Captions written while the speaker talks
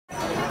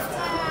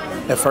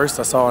At first,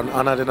 I saw an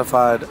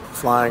unidentified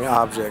flying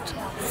object,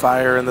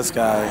 fire in the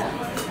sky.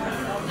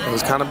 It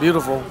was kind of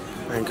beautiful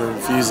and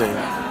confusing.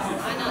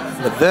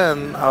 But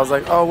then I was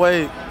like, oh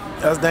wait,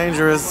 that's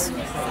dangerous.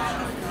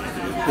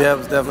 Yeah, it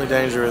was definitely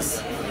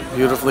dangerous.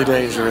 Beautifully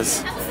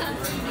dangerous.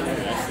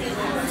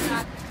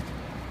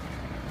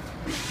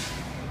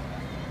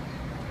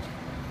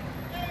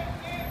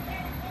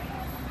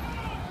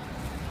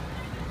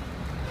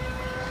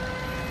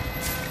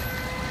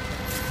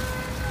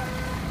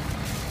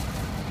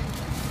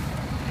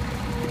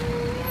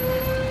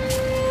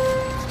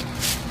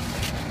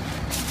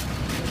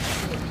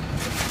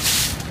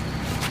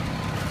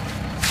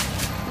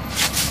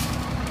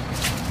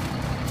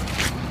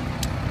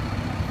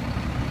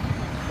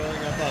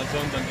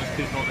 And just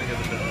keep holding it a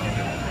bit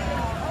longer.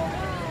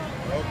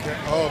 Okay.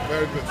 Oh,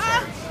 very good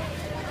science.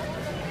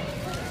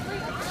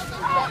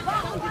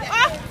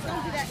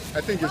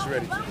 I think it's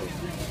ready to go.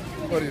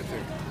 What do you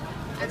think?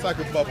 It's like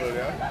a bubble,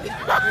 yeah?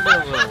 Maybe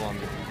a little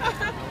longer.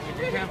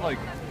 You can't like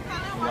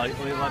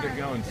lightly let it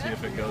go and see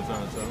if it goes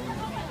on its own.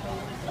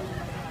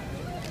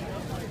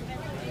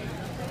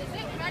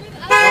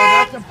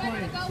 Oh, that's a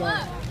point.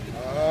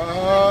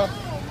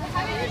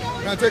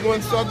 Can I take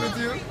one shot with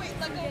you?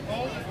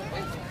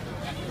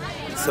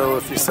 So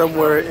if you're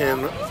somewhere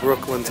in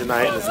Brooklyn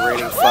tonight and it's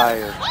raining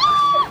fire,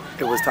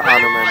 it was to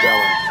honor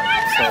Mandela.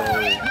 So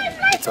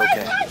it's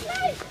okay.